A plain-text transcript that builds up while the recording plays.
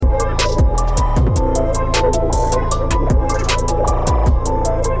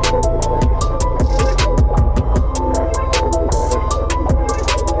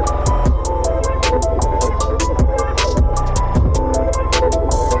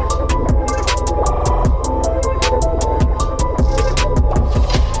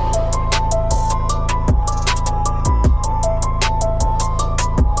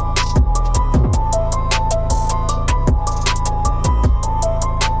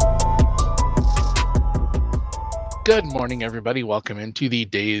Good morning, everybody. Welcome into the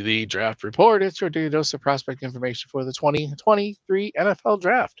Daily Draft Report. It's your daily dose of prospect information for the 2023 NFL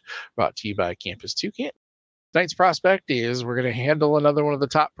Draft, brought to you by Campus Toucan. Tonight's prospect is we're going to handle another one of the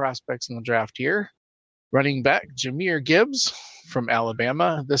top prospects in the draft here. Running back Jahmyr Gibbs from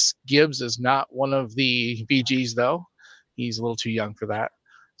Alabama. This Gibbs is not one of the BGs, though. He's a little too young for that.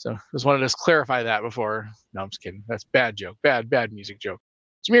 So just wanted to clarify that before. No, I'm just kidding. That's bad joke. Bad music joke.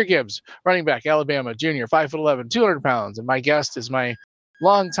 Jahmyr Gibbs, running back, Alabama, junior, 5'11", 200 pounds. And my guest is my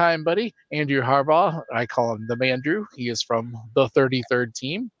longtime buddy, Andrew Harbaugh. I call him the Mandrew. He is from the 33rd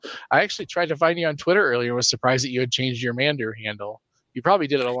team. I actually tried to find you on Twitter earlier. Was surprised that you had changed your Mandrew handle. You probably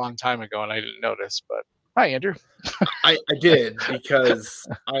did it a long time ago, and I didn't notice. But hi, Andrew. I did because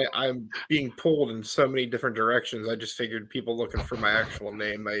I'm being pulled in so many different directions. I just figured people looking for my actual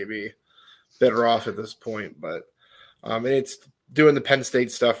name may be better off at this point. But it's doing the Penn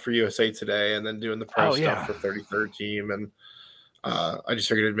State stuff for USA Today and then doing the pro stuff for 33rd team. And I just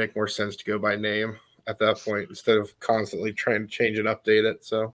figured it'd make more sense to go by name at that point instead of constantly trying to change and update it.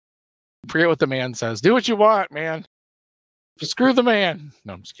 So forget what the man says. Do what you want, man. Just screw the man.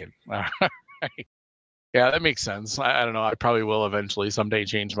 No, I'm just kidding. Yeah, that makes sense. I don't know. I probably will eventually someday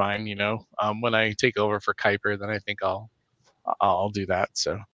change mine. When I take over for Kuiper, then I think I'll do that.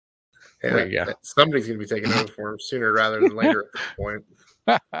 So yeah. Somebody's gonna be taking over for him sooner rather than later at this point.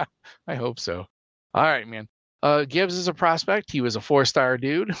 I hope so. All right, man. Gibbs is a prospect. He was a 4-star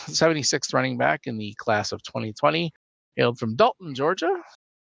dude, 76th running back in the class of 2020. Hailed from Dalton, Georgia,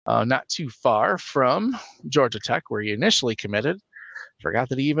 not too far from Georgia Tech, where he initially committed. Forgot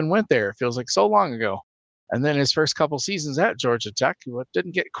that he even went there. It feels like so long ago. And then his first couple seasons at Georgia Tech,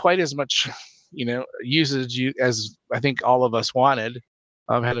 didn't get quite as much, usage as I think all of us wanted.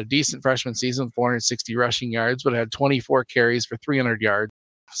 Had a decent freshman season, 460 rushing yards, but had 24 carries for 300 yards.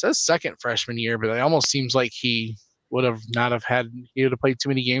 It says second freshman year, but it almost seems like he would have played too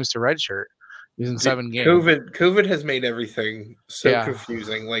many games to redshirt. He was in 7 games. COVID has made everything so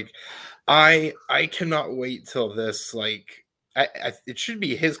confusing. Like, I cannot wait till this. Like, it should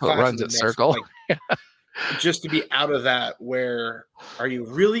be his class runs at circle. Just to be out of that. Where are you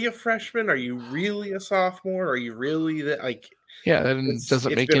really a freshman? Are you really a sophomore? Are you really that? Yeah, that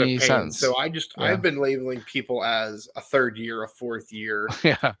doesn't make any sense. So I've been labeling people as a third year, a fourth year.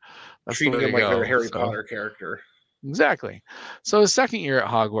 Yeah, treating them like they're a Harry Potter character. Exactly. So his second year at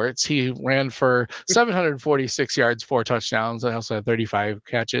Hogwarts, he ran for 746 yards, 4 touchdowns. I also had 35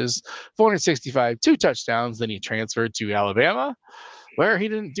 catches, 465, 2 touchdowns. Then he transferred to Alabama, where he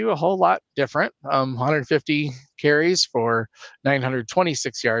didn't do a whole lot different. 150 carries for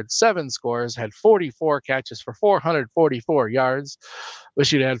 926 yards, 7 scores, had 44 catches for 444 yards.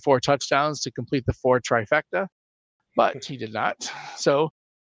 Wish he'd had 4 touchdowns to complete the 4 trifecta, but he did not. So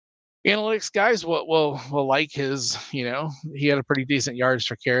analytics guys will like his, he had a pretty decent yards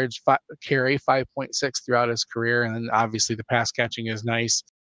per carry, 5.6 throughout his career. And then obviously the pass catching is nice,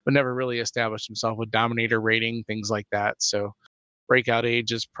 but never really established himself with dominator rating, things like that. So breakout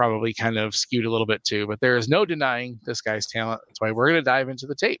age is probably kind of skewed a little bit too, but there is no denying this guy's talent. That's why we're going to dive into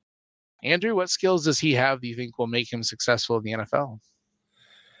the tape. Andrew, what skills does he have do you think will make him successful in the NFL?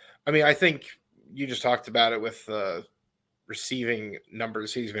 I mean, I think you just talked about it with the receiving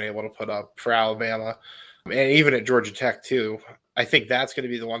numbers he's been able to put up for Alabama and even at Georgia Tech too. I think that's going to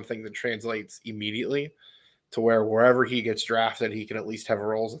be the one thing that translates immediately to where wherever he gets drafted, he can at least have a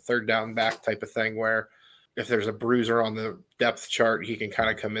role as a third down back type of thing where if there's a bruiser on the depth chart, he can kind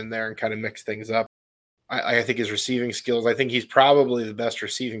of come in there and kind of mix things up. I think his receiving skills, I think he's probably the best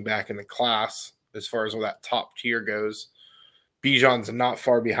receiving back in the class as far as where that top tier goes. Bijan's not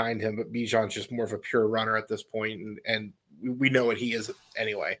far behind him, but Bijan's just more of a pure runner at this point, and we know what he is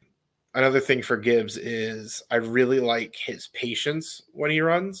anyway. Another thing for Gibbs is I really like his patience when he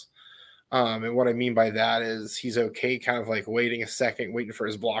runs. And what I mean by that is he's okay kind of like waiting a second, waiting for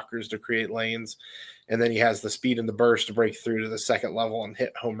his blockers to create lanes. And then he has the speed and the burst to break through to the second level and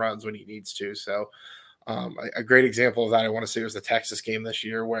hit home runs when he needs to. So a great example of that I want to say was the Texas game this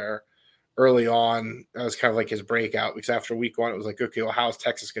year where early on, that was kind of like his breakout because after week 1, it was like, okay, well, how's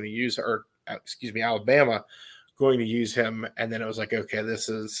Texas going to use Alabama going to use him? And then it was like, okay, this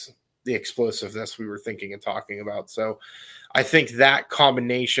is the explosiveness we were thinking and talking about. So I think that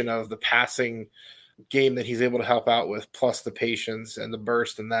combination of the passing game that he's able to help out with, plus the patience and the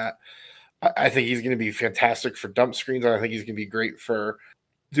burst and that, I think he's going to be fantastic for dump screens. I think he's going to be great for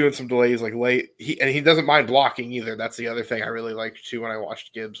doing some delays like late. He doesn't mind blocking either. That's the other thing I really liked too when I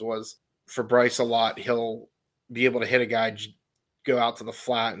watched Gibbs was for Bryce a lot. He'll be able to hit a guy, go out to the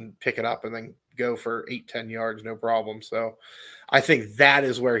flat and pick it up and then go for 8-10 yards, no problem. So I think that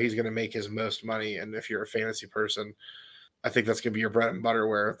is where he's going to make his most money. And if you're a fantasy person, I think that's going to be your bread and butter,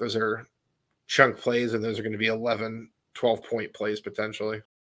 where those are chunk plays and those are going to be 11, 12-point plays potentially.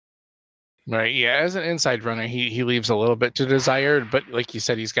 Right. Yeah. As an inside runner, he leaves a little bit to desired, but like you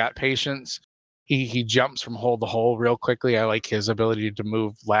said, he's got patience. He jumps from hole to hole real quickly. I like his ability to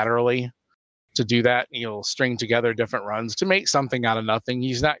move laterally to do that. He'll string together different runs to make something out of nothing.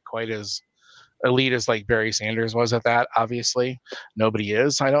 He's not quite as elite as like Barry Sanders was at that. Obviously, nobody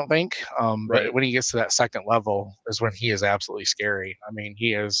is, I don't think. Right. But when he gets to that second level is when he is absolutely scary. I mean,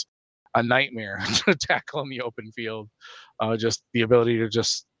 he is a nightmare to tackle in the open field. Just the ability to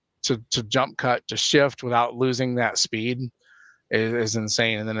to jump cut, to shift without losing that speed is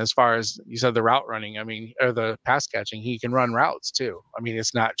insane. And then as far as you said, the route running, I mean, or the pass catching, he can run routes too. I mean,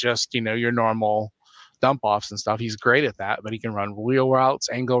 it's not just, your normal dump offs and stuff. He's great at that, but he can run wheel routes,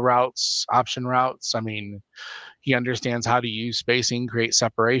 angle routes, option routes. I mean, he understands how to use spacing, create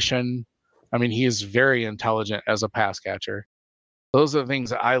separation. I mean, he is very intelligent as a pass catcher. Those are the things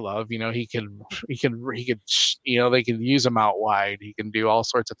that I love. He could, they can use him out wide. He can do all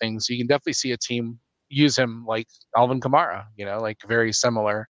sorts of things. So you can definitely see a team use him like Alvin Kamara, like very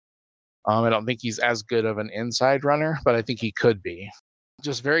similar. I don't think he's as good of an inside runner, but I think he could be.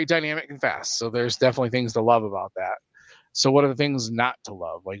 Just very dynamic and fast. So there's definitely things to love about that. So what are the things not to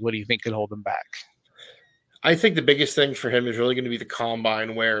love? Like, what do you think could hold him back? I think the biggest thing for him is really going to be the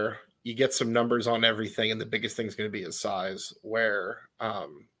combine, where you get some numbers on everything, and the biggest thing is going to be his size, where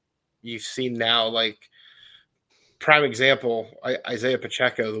you've seen now, like, prime example, Isaiah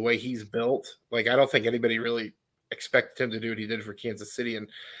Pacheco, the way he's built. Like, I don't think anybody really expected him to do what he did for Kansas City, and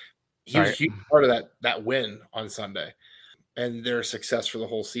he was a huge part of that win on Sunday and their success for the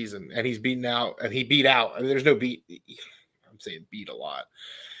whole season. And he's beaten out, and he beat out. I mean, there's no beat. I'm saying beat a lot.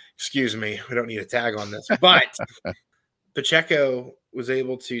 Excuse me. We don't need a tag on this. But Pacheco was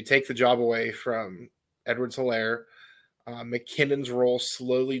able to take the job away from Edwards-Helaire. McKinnon's role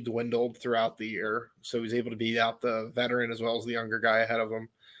slowly dwindled throughout the year, so he was able to beat out the veteran as well as the younger guy ahead of him.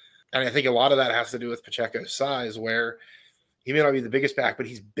 And I think a lot of that has to do with Pacheco's size, where he may not be the biggest back, but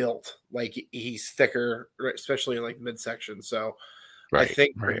he's built. Like, he's thicker, especially in like midsection. So I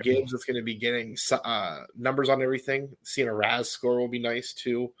think for Gibbs, it's going to be getting numbers on everything. Seeing a RAS score will be nice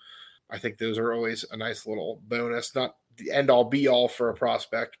too. I think those are always a nice little bonus. Not the end all be all for a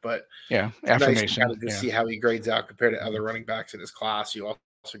prospect, but affirmation. Nice to kind of see how he grades out compared to other running backs in his class. You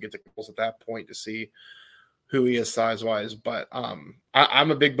also get the goals at that point to see who he is size wise. But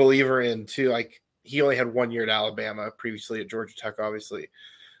I'm a big believer in too. Like, he only had 1 year at Alabama, previously at Georgia Tech, obviously.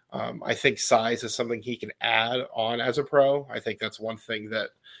 I think size is something he can add on as a pro. I think that's one thing that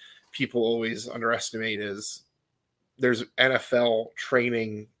people always underestimate is there's NFL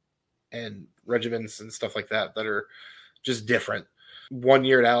training and regimens and stuff like that are just different. 1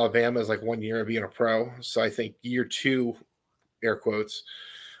 year at Alabama is like 1 year of being a pro. So I think year two, air quotes,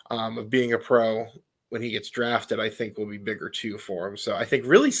 of being a pro when he gets drafted, I think will be bigger too for him. So I think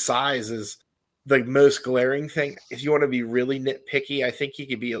really size is the most glaring thing. If you want to be really nitpicky, I think he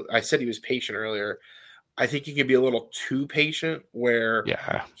could be, I said he was patient earlier. I think he could be a little too patient, where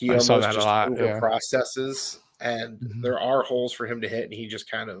he almost just over processes, and there are holes for him to hit, and he just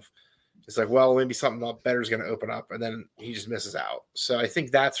kind of, it's like, well, maybe something better is going to open up, and then he just misses out. So I think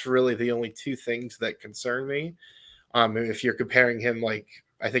that's really the only two things that concern me. If you're comparing him, like,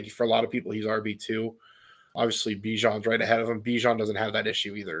 I think for a lot of people, he's RB2. Obviously, Bijan's right ahead of him. Bijan doesn't have that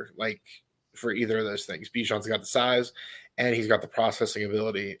issue either. Like, for either of those things, Bijan's got the size, and he's got the processing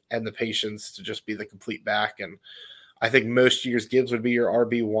ability and the patience to just be the complete back. And I think most years Gibbs would be your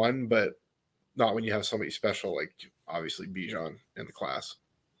RB1, but not when you have somebody special like obviously Bijan in the class.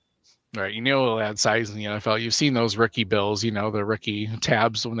 Right. He'll add size in the NFL. You've seen those rookie bills, the rookie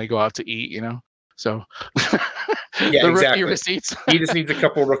tabs when they go out to eat, So yeah, the exactly. Rookie receipts. He just needs a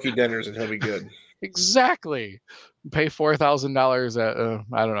couple rookie dinners and he'll be good. Exactly. Pay $4,000 at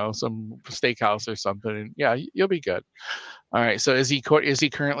I don't know, some steakhouse or something, and yeah, you'll be good. All right. So is he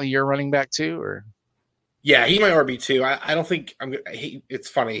currently your running back too, or? Yeah, he's my RB2. I don't think it's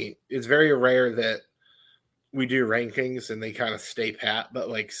funny. It's very rare that we do rankings and they kind of stay pat, but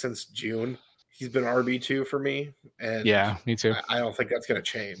like since June, he's been RB2 for me. And yeah, me too. I don't think that's going to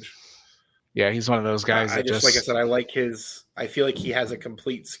change. Yeah, he's one of those guys. Like I said, I feel like he has a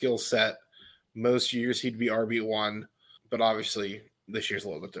complete skill set. Most years he'd be RB1, but obviously this year's a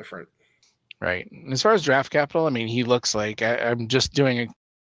little bit different. Right. And as far as draft capital, I mean, he looks like I'm just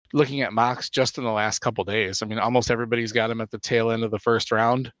looking at mocks just in the last couple days. I mean, almost everybody's got him at the tail end of the first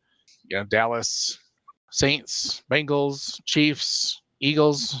round. Dallas, Saints, Bengals, Chiefs,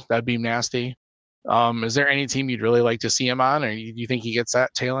 Eagles. That'd be nasty. Is there any team you'd really like to see him on, or do you think he gets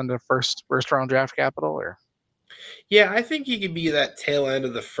that tail end of first round draft capital? Or Yeah, I think he could be that tail end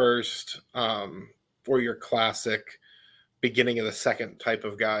of the first, or your classic beginning of the second type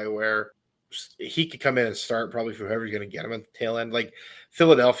of guy where he could come in and start probably for whoever's going to get him at the tail end. Like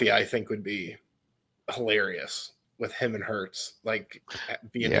Philadelphia, I think would be hilarious with him and Hurts like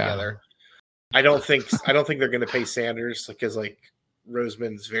being together. I don't think they're going to pay Sanders because like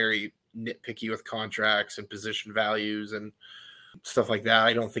Roseman's very nitpicky with contracts and position values and stuff like that.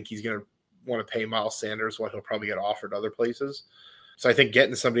 I don't think he's going to want to pay Miles Sanders what he'll probably get offered other places. So I think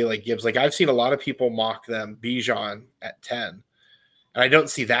getting somebody like Gibbs, like I've seen a lot of people mock them Bijan at 10. And I don't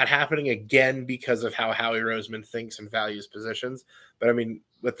see that happening again because of how Howie Roseman thinks and values positions. But I mean,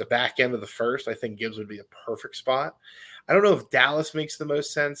 with the back end of the first, I think Gibbs would be a perfect spot. I don't know if Dallas makes the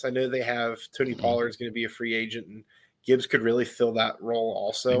most sense. I know they have Tony Pollard is going to be a free agent, and Gibbs could really fill that role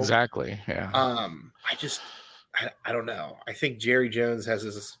also. Exactly. Yeah. I don't know. I think Jerry Jones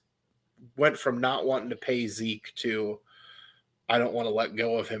went from not wanting to pay Zeke to I don't want to let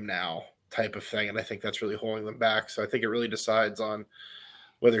go of him now type of thing. And I think that's really holding them back. So I think it really decides on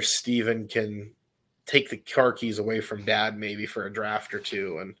whether Steven can take the car keys away from dad maybe for a draft or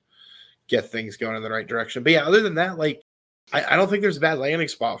two and get things going in the right direction. But yeah, other than that, like I don't think there's a bad landing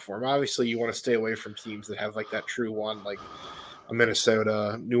spot for him. Obviously you want to stay away from teams that have like that true one, like a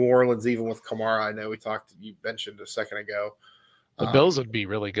Minnesota, New Orleans, even with Kamara. I know you mentioned a second ago. The Bills would be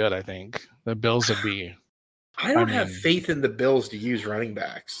really good. I think the Bills would be. I don't have faith in the Bills to use running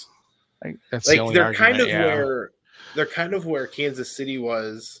backs. That's like the only they're argument, kind of where Kansas City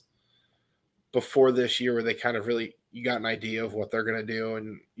was before this year, where they kind of really you got an idea of what they're going to do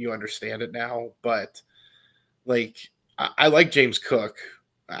and you understand it now. But like I like James Cook,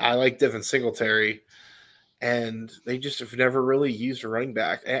 I like Devin Singletary, and they just have never really used a running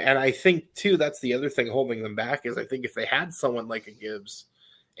back. And I think too that's the other thing holding them back is I think if they had someone like a Gibbs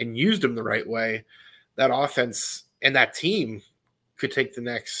and used him the right way, that offense and that team could take the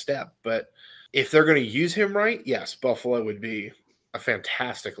next step. But if they're going to use him right, yes, Buffalo would be a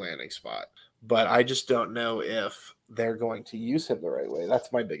fantastic landing spot. But I just don't know if they're going to use him the right way.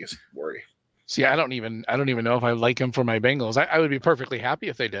 That's my biggest worry. See, I don't even know if I like him for my Bengals. I would be perfectly happy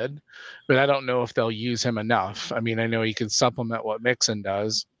if they did, but I don't know if they'll use him enough. I mean, I know he can supplement what Mixon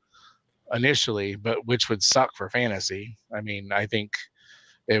does initially, but which would suck for fantasy. I mean, I think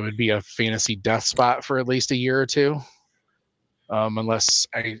it would be a fantasy death spot for at least a year or two. Unless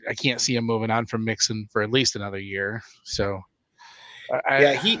I can't see him moving on from Mixon for at least another year. So,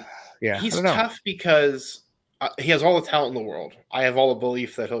 he's tough because he has all the talent in the world. I have all the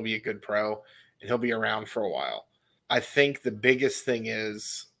belief that he'll be a good pro and he'll be around for a while. I think the biggest thing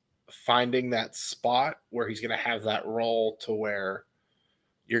is finding that spot where he's going to have that role to where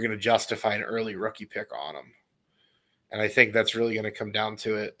you're going to justify an early rookie pick on him. And I think that's really going to come down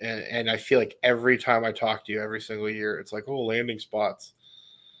to it. And I feel like every time I talk to you every single year, it's like, oh, landing spots.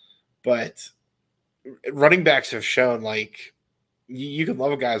 But running backs have shown like you can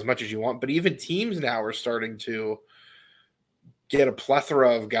love a guy as much as you want, but even teams now are starting to get a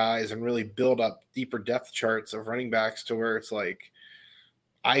plethora of guys and really build up deeper depth charts of running backs to where it's like,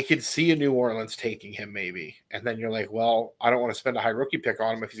 I could see a New Orleans taking him maybe. And then you're like, well, I don't want to spend a high rookie pick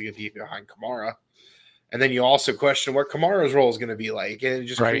on him if he's going to be behind Kamara. And then you also question what Kamara's role is going to be like. And it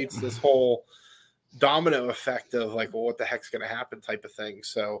just creates this whole domino effect of like, well, what the heck's going to happen type of thing.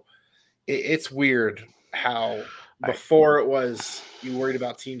 So it's weird how before it was you worried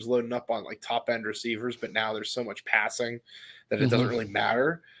about teams loading up on like top end receivers, but now there's so much passing that it doesn't really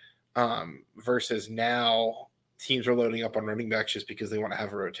matter. Versus now teams are loading up on running backs just because they want to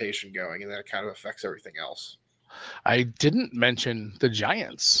have a rotation going, and that kind of affects everything else. I didn't mention the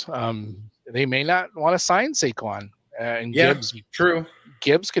Giants. They may not want to sign Saquon. And Gibbs, true.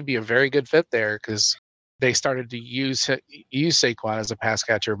 Gibbs could be a very good fit there because they started to use Saquon as a pass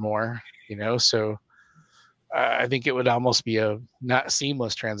catcher more, so I think it would almost be a not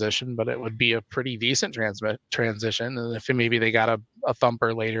seamless transition, but it would be a pretty decent transition. And if maybe they got a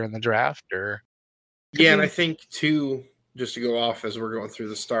thumper later in the draft or. And I think too, just to go off as we're going through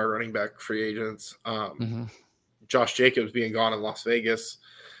the star running back free agents, Josh Jacobs being gone in Las Vegas,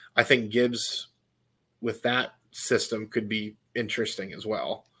 I think Gibbs with that system could be interesting as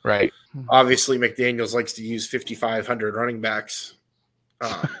well. Right. Obviously, McDaniels likes to use 5,500 running backs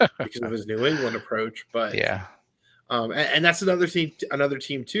because of his New England approach. But and that's another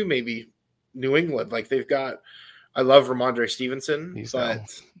team too. Maybe New England, like they've got. I love Ramondre Stevenson,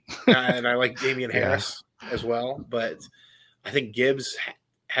 and I like Damian Harris as well. But I think Gibbs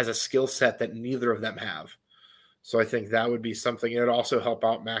has a skill set that neither of them have. So I think that would be something. It would also help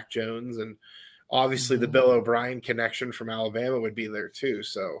out Mac Jones and Obviously, the Bill O'Brien connection from Alabama would be there too.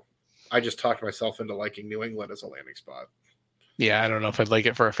 So I just talked myself into liking New England as a landing spot. Yeah, I don't know if I'd like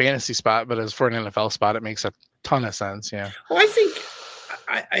it for a fantasy spot, but as for an NFL spot, it makes a ton of sense. Yeah. Well, I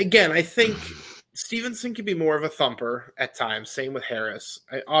think Stevenson could be more of a thumper at times. Same with Harris.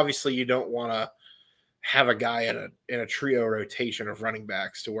 Obviously, you don't want to have a guy in a trio rotation of running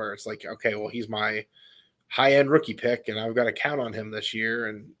backs to where it's like, okay, well, he's my high-end rookie pick, and I've got to count on him this year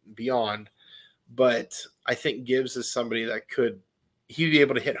and beyond. But I think Gibbs is somebody that he'd be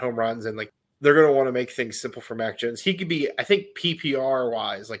able to hit home runs, and like they're going to want to make things simple for Mac Jones. He could be, I think,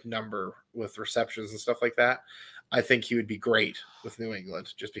 PPR-wise, like number with receptions and stuff like that. I think he would be great with New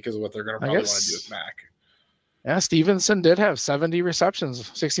England just because of what they're going to probably want to do with Mac. Yeah, Stevenson did have 70 receptions,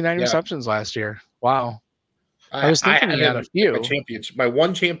 69 receptions last year. Wow. I was thinking he had a few. My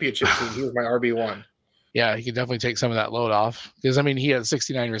one championship team, he was my RB1. Yeah, he could definitely take some of that load off. Because, I mean, he had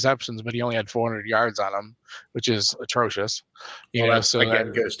 69 receptions, but he only had 400 yards on him, which is atrocious. So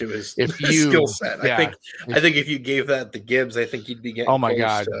again, goes to his skill set. Yeah, I think if you gave that to Gibbs, I think he'd be getting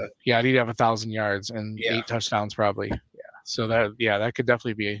Yeah, he'd have 1,000 yards and 8 touchdowns probably. Yeah. So that could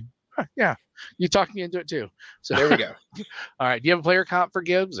definitely be you talked me into it too. So there we go. All right. Do you have a player comp for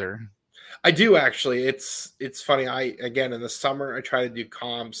Gibbs or? I do actually. It's funny. In the summer I try to do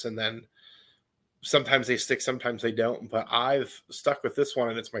comps and then sometimes they stick, sometimes they don't. But I've stuck with this one,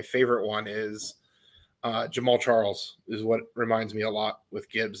 and it's my favorite one. Is Jamaal Charles is what reminds me a lot with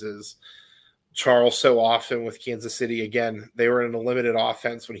Gibbs. Is Charles so often with Kansas City? Again, they were in a limited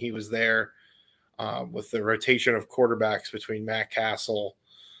offense when he was there, with the rotation of quarterbacks between Matt Castle.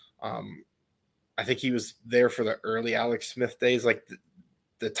 I think he was there for the early Alex Smith days, like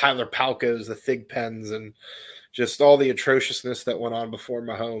the Tyler Palkos, the Thigpens, and just all the atrociousness that went on before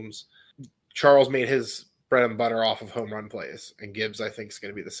Mahomes. Charles made his bread and butter off of home run plays, and Gibbs, I think, is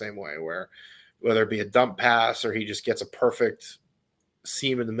going to be the same way, where whether it be a dump pass or he just gets a perfect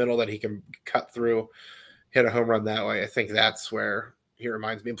seam in the middle that he can cut through, hit a home run that way. I think that's where he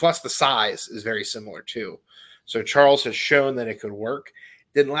reminds me. And plus the size is very similar too. So Charles has shown that it could work.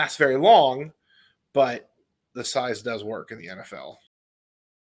 Didn't last very long, but the size does work in the NFL.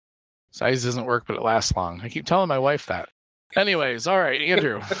 Size doesn't work, but it lasts long. I keep telling my wife that. Anyways, all right,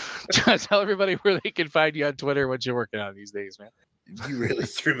 Andrew, tell everybody where they can find you on Twitter, what you're working on these days, man. You really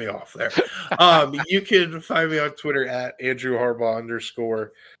threw me off there. You can find me on Twitter at Andrew Harbaugh _.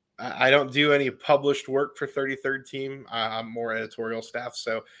 I don't do any published work for 33rd Team. I'm more editorial staff.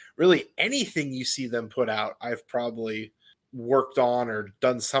 So really anything you see them put out, I've probably worked on or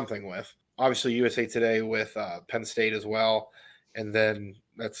done something with. Obviously USA Today with Penn State as well. And then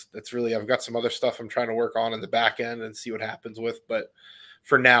that's really, I've got some other stuff I'm trying to work on in the back end and see what happens with. But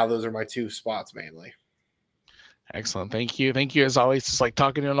for now, those are my two spots mainly. Excellent. Thank you. Thank you as always. It's like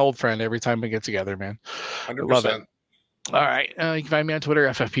talking to an old friend every time we get together, man. 100%. Love it. All right. You can find me on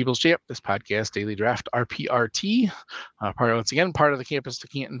Twitter, FF People's Champ. This podcast, Daily Draft, RPRT. Part of the Campus to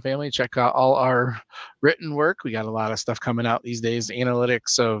Canton family. Check out all our written work. We got a lot of stuff coming out these days.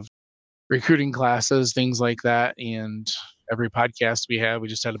 Analytics of recruiting classes, things like that. And every podcast we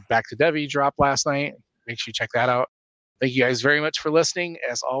just had a Back to Devi drop last night. Make sure you check that out. Thank you guys very much for listening.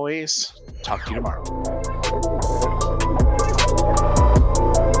 As always, talk to you tomorrow.